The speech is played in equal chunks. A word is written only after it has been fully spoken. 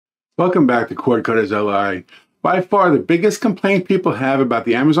Welcome back to CordcuttersLI. By far, the biggest complaint people have about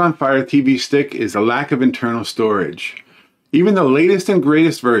the Amazon FireTV Stick is the lack of internal storage. Even the latest and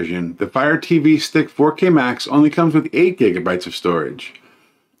greatest version, the FireTV Stick 4K Max, only comes with 8 GB of storage.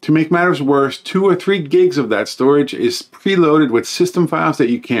 To make matters worse, 2 or 3 gigs of that storage is preloaded with system files that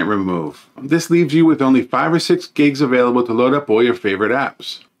you can't remove. This leaves you with only 5 or 6 gigs available to load up all your favorite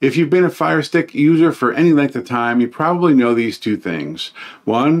apps. If you've been a FireStick user for any length of time, you probably know these two things.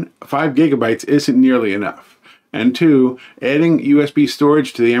 1, 5 GB isn't nearly enough. And 2, adding USB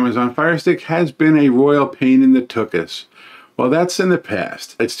storage to the Amazon Fire Stick has been a royal pain in the tuchus. Well, that's in the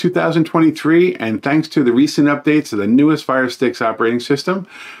past. It's 2023, and thanks to the recent updates to the newest Fire Stick's operating system,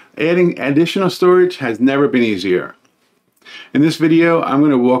 adding additional storage has never been easier. In this video, I'm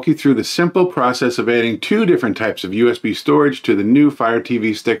going to walk you through the simple process of adding 2 different types of USB storage to the new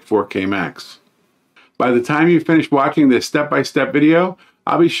FireTV Stick 4K Max. By the time you finish watching this step-by-step video,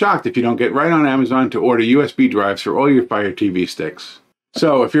 I'll be shocked if you don't get right on Amazon to order USB drives for all your FireTV sticks.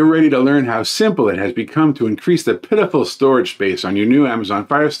 So if you're ready to learn how simple it has become to increase the pitiful storage space on your new Amazon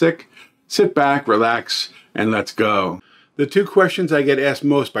Fire Stick, sit back, relax, and let's go. The 2 questions I get asked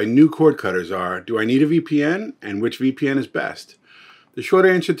most by new cord cutters are, do I need a VPN, and which VPN is best? The short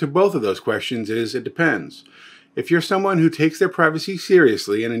answer to both of those questions is, it depends. If you're someone who takes their privacy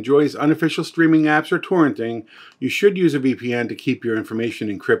seriously and enjoys unofficial streaming apps or torrenting, you should use a VPN to keep your information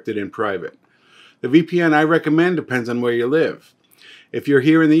encrypted and private. The VPN I recommend depends on where you live. If you're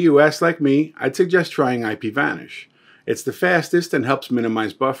here in the US like me, I'd suggest trying IPVanish. It's the fastest and helps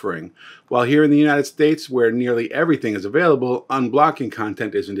minimize buffering, while here in the United States, where nearly everything is available, unblocking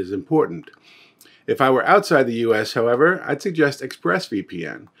content isn't as important. If I were outside the US, however, I'd suggest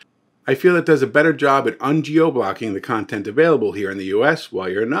ExpressVPN. I feel it does a better job at ungeo-blocking the content available here in the US while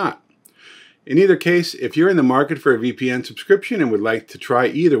you're not. In either case, if you're in the market for a VPN subscription and would like to try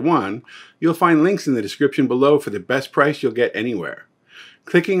either one, you'll find links in the description below for the best price you'll get anywhere.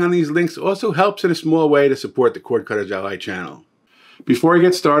 Clicking on these links also helps in a small way to support the CordcuttersLI channel. Before I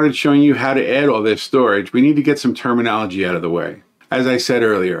get started showing you how to add all this storage, we need to get some terminology out of the way. As I said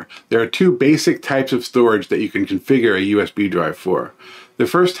earlier, there are 2 basic types of storage that you can configure a USB drive for. The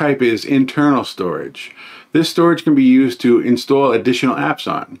first type is internal storage. This storage can be used to install additional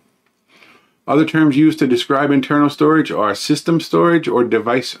apps on. Other terms used to describe internal storage are system storage or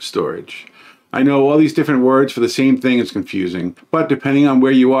device storage. I know all these different words for the same thing is confusing, but depending on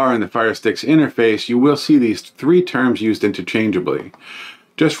where you are in the Fire Stick's interface, you will see these 3 terms used interchangeably.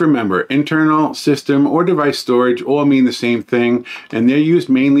 Just remember, internal, system, or device storage all mean the same thing, and they're used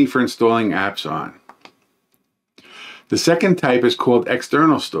mainly for installing apps on. The second type is called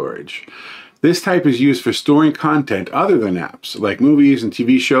external storage. This type is used for storing content other than apps, like movies and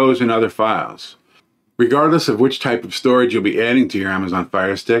TV shows and other files. Regardless of which type of storage you'll be adding to your Amazon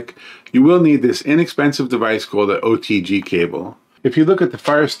Fire Stick, you will need this inexpensive device called an OTG cable. If you look at the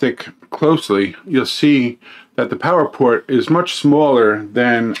Fire Stick closely, you'll see that the power port is much smaller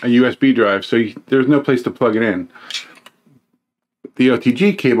than a USB drive, so there's no place to plug it in. The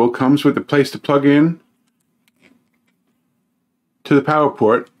OTG cable comes with a place to plug in to the power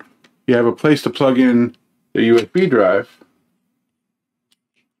port. You have a place to plug in the USB drive,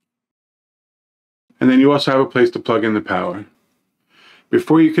 and then you also have a place to plug in the power.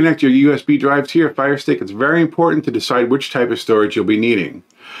 Before you connect your USB drive to your Fire Stick, it's very important to decide which type of storage you'll be needing.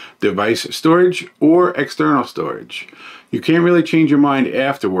 Device storage or external storage. You can't really change your mind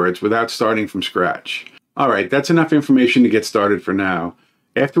afterwards without starting from scratch. Alright, that's enough information to get started for now.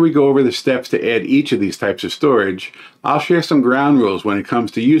 After we go over the steps to add each of these types of storage, I'll share some ground rules when it comes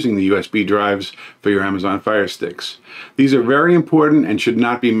to using the USB drives for your Amazon Fire Sticks. These are very important and should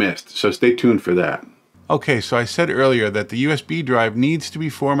not be missed, so stay tuned for that. Okay, so I said earlier that the USB drive needs to be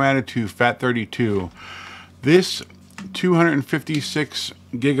formatted to FAT32. This 256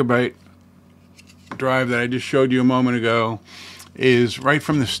 gigabyte drive that I just showed you a moment ago is right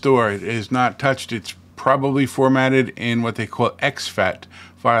from the store. It is not touched. It's probably formatted in what they call exFAT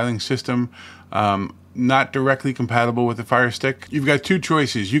filing system, not directly compatible with the Fire Stick. You've got 2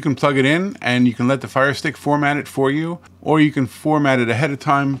 choices. You can plug it in and you can let the Fire Stick format it for you, or you can format it ahead of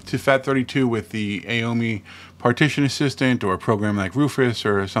time to FAT32 with the AOMI Partition Assistant or a program like Rufus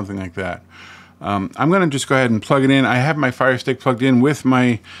or something like that. I'm going to just go ahead and plug it in. I have my Fire Stick plugged in with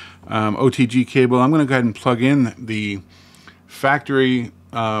my OTG cable. I'm going to go ahead and plug in the factory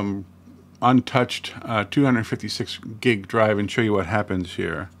untouched 256 gig drive and show you what happens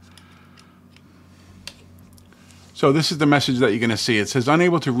here. So this is the message that you're going to see. It says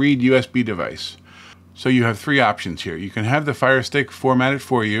unable to read USB device. So you have 3 options here. You can have the Fire Stick formatted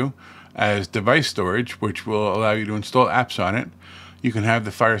for you as device storage, which will allow you to install apps on it. You can have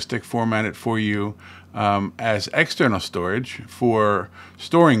the Fire Stick formatted for you as external storage for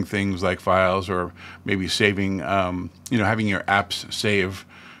storing things like files, or maybe saving, having your apps save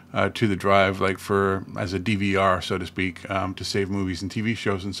to the drive, like as a DVR, so to speak, to save movies and TV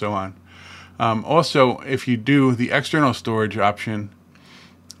shows and so on. Also, if you do the external storage option,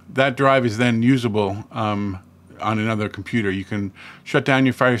 that drive is then usable on another computer. You can shut down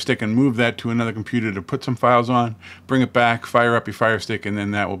your Fire Stick and move that to another computer to put some files on, bring it back, fire up your Fire Stick, and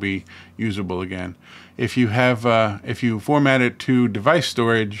then that will be usable again. If you format it to device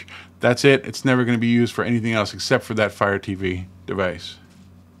storage, that's it. It's never going to be used for anything else except for that FireTV device.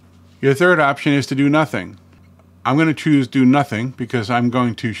 Your third option is to do nothing. I'm going to choose do nothing because I'm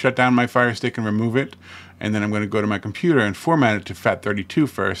going to shut down my Fire Stick and remove it, and then I'm going to go to my computer and format it to FAT32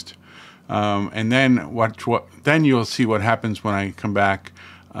 first. And then then you'll see what happens when I come back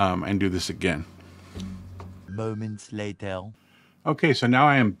and do this again. Moments later. Okay, so now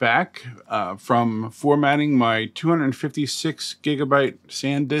I am back from formatting my 256 gigabyte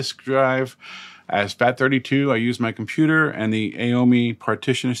SanDisk drive as FAT32. I used my computer and the Aomi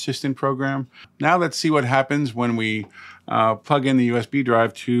Partition Assistant program. Now let's see what happens when we plug in the USB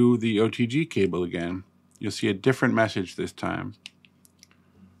drive to the OTG cable again. You'll see a different message this time.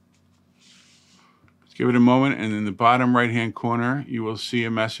 Give it a moment, and in the bottom right-hand corner, you will see a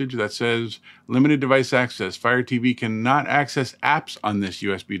message that says, limited device access. FireTV cannot access apps on this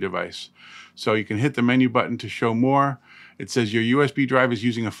USB device. So you can hit the menu button to show more. It says your USB drive is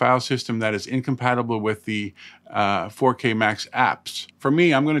using a file system that is incompatible with the 4K Max apps. For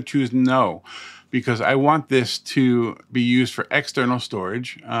me, I'm going to choose no, because I want this to be used for external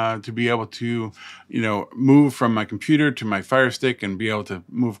storage, to be able to, move from my computer to my Fire Stick and be able to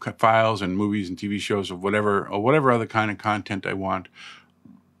move files and movies and TV shows or whatever other kind of content I want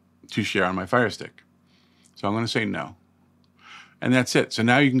to share on my Fire Stick. So I'm going to say no. And that's it. So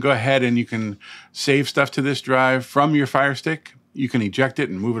now you can go ahead and you can save stuff to this drive from your Fire Stick. You can eject it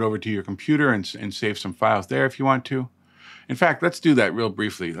and move it over to your computer and save some files there if you want to. In fact, let's do that real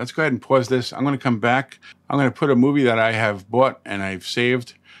briefly. Let's go ahead and pause this. I'm going to come back. I'm going to put a movie that I have bought and I've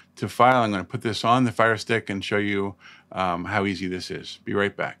saved to file. I'm going to put this on the Fire Stick and show you how easy this is. Be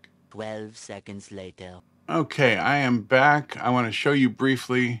right back. 12 seconds later. Okay, I am back. I want to show you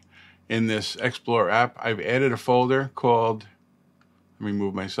briefly in this Explorer app. I've added a folder called, let me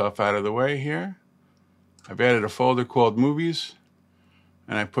move myself out of the way here. I've added a folder called Movies,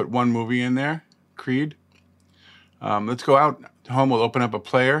 and I put one movie in there, Creed. Let's go out to home. We'll open up a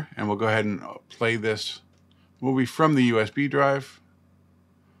player and we'll go ahead and play this movie from the USB drive.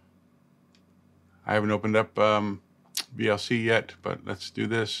 I haven't opened up VLC yet, but let's do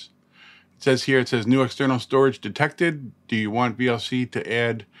this. It says here, new external storage detected. Do you want VLC to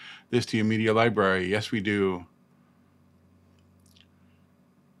add this to your media library? Yes, we do.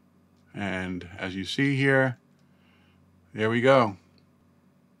 And as you see here, there we go.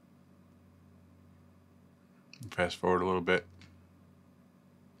 Fast forward a little bit.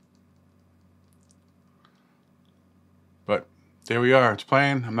 But there we are, it's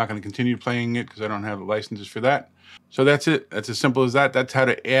playing. I'm not going to continue playing it because I don't have the licenses for that. So that's it. That's as simple as that. That's how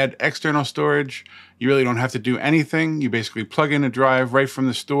to add external storage. You really don't have to do anything. You basically plug in a drive right from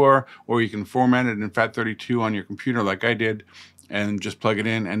the store, or you can format it in FAT32 on your computer like I did, and just plug it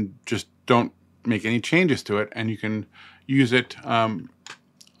in and just don't make any changes to it, and you can use it on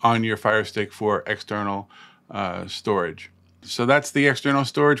your Fire Stick for external storage. So that's the external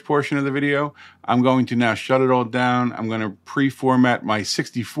storage portion of the video. I'm going to now shut it all down. I'm going to pre-format my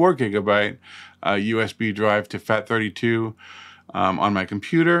 64 gigabyte USB drive to FAT32 on my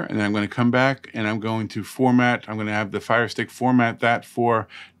computer, and then I'm going to come back and I'm going to have the Fire Stick format that for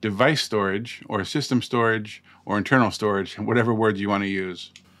device storage or system storage or internal storage, whatever words you want to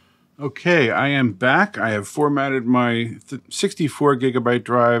use. Okay, I am back. I have formatted my 64 gigabyte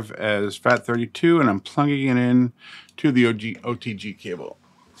drive as FAT32, and I'm plugging it in to the OTG cable.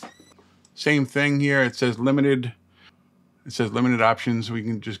 Same thing here. It says limited options. We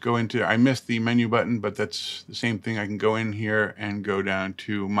can just go into, I missed the menu button, but that's the same thing. I can go in here and go down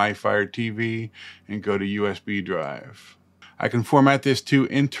to My FireTV and go to USB drive. I can format this to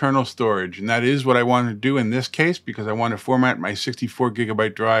internal storage, and that is what I want to do in this case, because I want to format my 64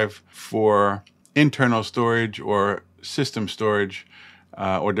 gigabyte drive for internal storage or system storage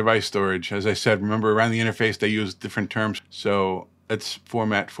or device storage. As I said, remember around the interface they use different terms, so let's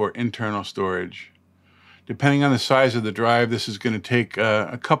format for internal storage. Depending on the size of the drive, this is going to take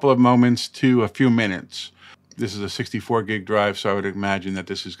a couple of moments to a few minutes. This is a 64 gig drive, so I would imagine that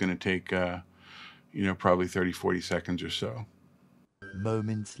this is going to take probably 30-40 seconds or so.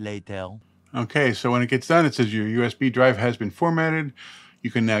 Moments later. Okay, so when it gets done, it says your USB drive has been formatted.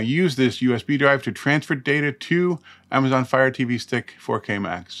 You can now use this USB drive to transfer data to Amazon Fire TV Stick 4K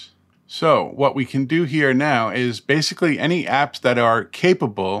Max. So what we can do here now is basically any apps that are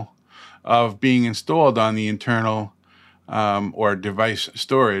capable of being installed on the internal or device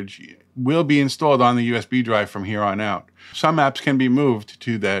storage will be installed on the USB drive from here on out. Some apps can be moved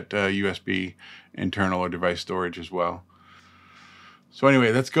to that USB internal or device storage as well. So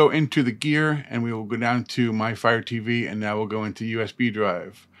anyway, let's go into the gear and we will go down to My Fire TV, and now we'll go into USB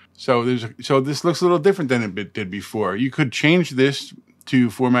drive. So this looks a little different than it did before. You could change this to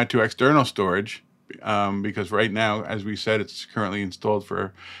format to external storage because right now, as we said, it's currently installed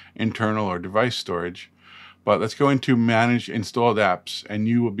for internal or device storage. But let's go into Manage Installed Apps, and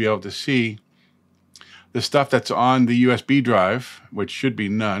you will be able to see the stuff that's on the USB drive, which should be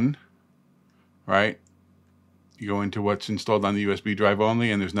none, right? You go into what's installed on the USB drive only,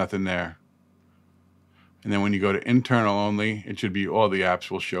 and there's nothing there. And then when you go to internal only, it should be all the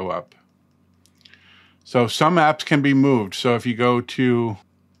apps will show up. So some apps can be moved. So if you go to,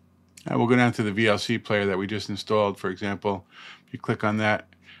 we'll go down to the VLC player that we just installed, for example. If you click on that,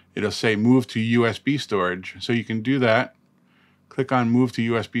 it'll say move to USB storage. So you can do that. Click on move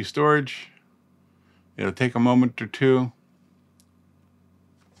to USB storage. It'll take a moment or two.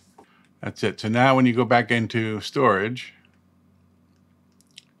 That's it. So now when you go back into storage,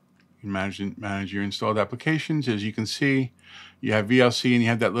 you manage your installed applications. As you can see, you have VLC and you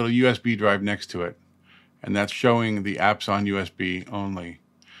have that little USB drive next to it. And that's showing the apps on USB only.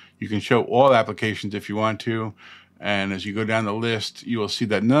 You can show all applications if you want to. And as you go down the list, you will see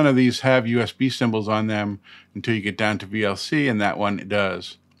that none of these have USB symbols on them until you get down to VLC, and that one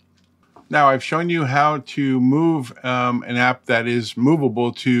does. Now I've shown you how to move an app that is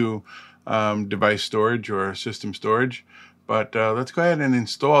movable to device storage or system storage, but let's go ahead and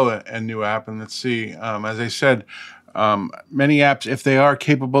install a new app, and let's see. As I said, many apps, if they are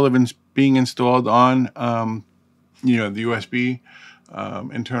capable of being installed on the USB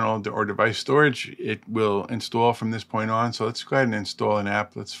internal or device storage, it will install from this point on. So let's go ahead and install an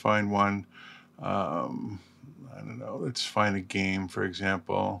app. Let's find one. I don't know, let's find a game, for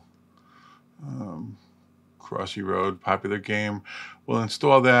example. Crossy Road, popular game. We'll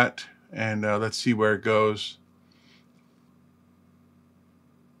install that, and let's see where it goes.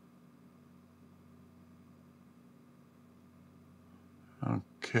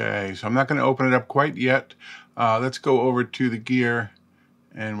 Okay, so I'm not going to open it up quite yet. Let's go over to the gear,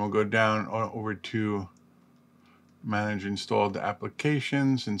 and we'll go down over to Manage Installed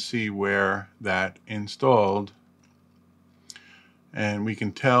Applications and see where that installed. And we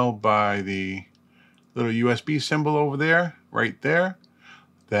can tell by the little USB symbol over there, right there,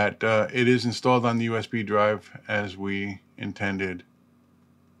 that it is installed on the USB drive as we intended.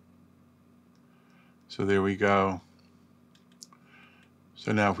 So there we go.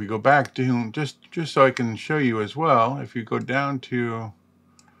 So now if we go back to, just so I can show you as well, if you go down to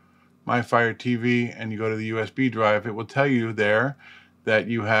My Fire TV and you go to the USB drive, it will tell you there that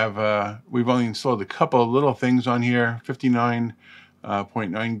you have, we've only installed a couple of little things on here.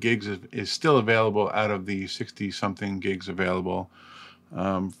 59.9 gigs is still available out of the 60-something gigs available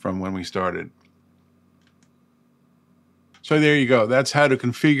from when we started. So there you go. That's how to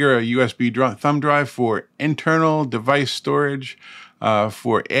configure a USB thumb drive for internal device storage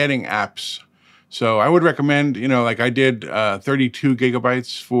for adding apps. So I would recommend, like I did, 32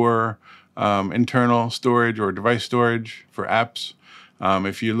 gigabytes for internal storage or device storage for apps.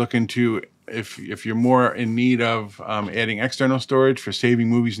 If you're looking to, if you're more in need of adding external storage for saving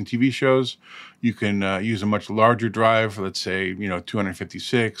movies and TV shows, you can use a much larger drive, let's say,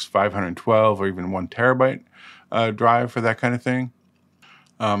 256, 512, or even 1 terabyte drive for that kind of thing.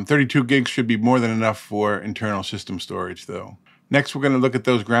 32 gigs should be more than enough for internal system storage, though. Next, we're going to look at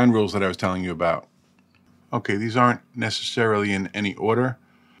those ground rules that I was telling you about. Okay, these aren't necessarily in any order.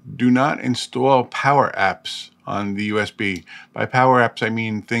 Do not install power apps on the USB. By power apps, I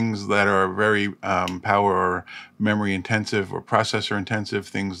mean things that are very power or memory intensive or processor intensive,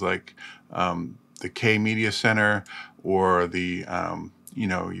 things like the K Media Center or the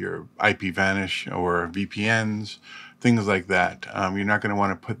your IPVanish or VPNs, things like that. You're not going to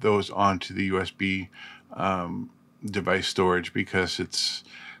want to put those onto the USB device storage because it's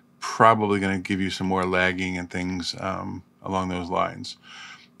probably going to give you some more lagging and things along those lines.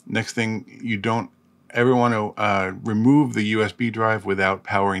 Next thing, you don't ever want to remove the USB drive without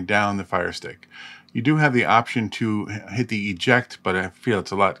powering down the Fire Stick. You do have the option to hit the eject, but I feel it's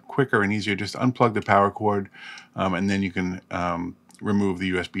a lot quicker and easier. Just unplug the power cord and then you can remove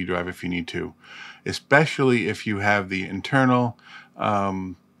the USB drive if you need to, especially if you have the internal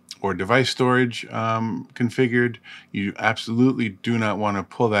or device storage configured, you absolutely do not want to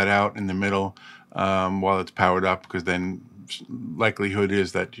pull that out in the middle while it's powered up, because then likelihood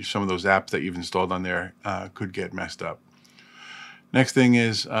is that some of those apps that you've installed on there could get messed up. Next thing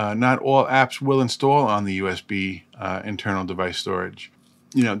is not all apps will install on the USB internal device storage.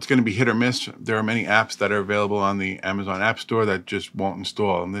 You know, it's going to be hit or miss. There are many apps that are available on the Amazon App Store that just won't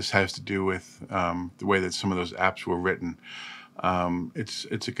install, and this has to do with the way that some of those apps were written. It's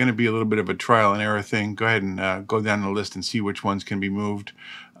going to be a little bit of a trial and error thing. Go ahead and go down the list and see which ones can be moved,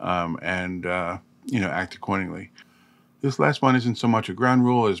 and you know, act accordingly. This last one isn't so much a ground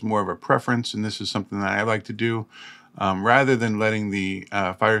rule as more of a preference, and this is something that I like to do. Rather than letting the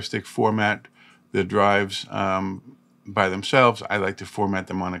FireStick format the drives by themselves, I like to format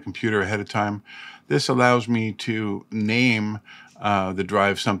them on a computer ahead of time. This allows me to name the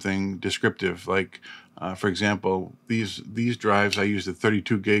drive something descriptive, like for example, these drives, I used a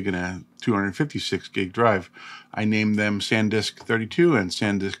 32 gig and a 256 gig drive. I named them SanDisk 32 and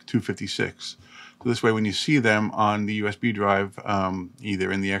SanDisk 256. So this way, when you see them on the USB drive,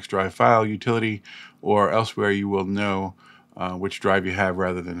 either in the X drive file utility or elsewhere, you will know which drive you have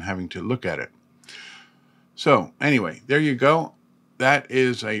rather than having to look at it. So anyway, there you go. That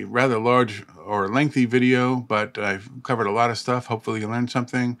is a rather large or lengthy video, but I've covered a lot of stuff. Hopefully you learned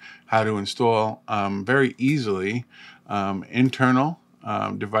something, how to install very easily internal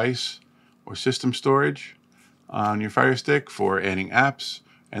device or system storage on your Fire Stick for adding apps,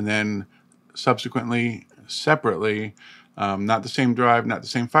 and then subsequently, separately, not the same drive, not the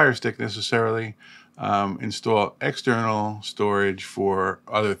same Fire Stick necessarily, install external storage for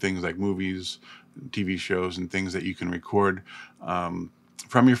other things like movies, TV shows, and things that you can record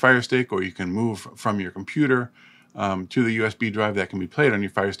from your Fire Stick, or you can move from your computer to the USB drive that can be played on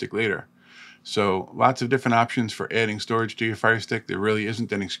your Fire Stick later. So lots of different options for adding storage to your Fire Stick. There really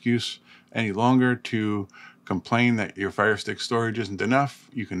isn't an excuse any longer to complain that your Fire Stick storage isn't enough.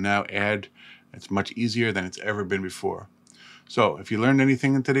 You can now add. It's much easier than it's ever been before. So if you learned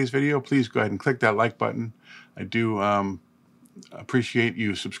anything in today's video, please go ahead and click that like button. I do appreciate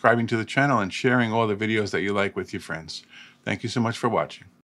you subscribing to the channel and sharing all the videos that you like with your friends. Thank you so much for watching.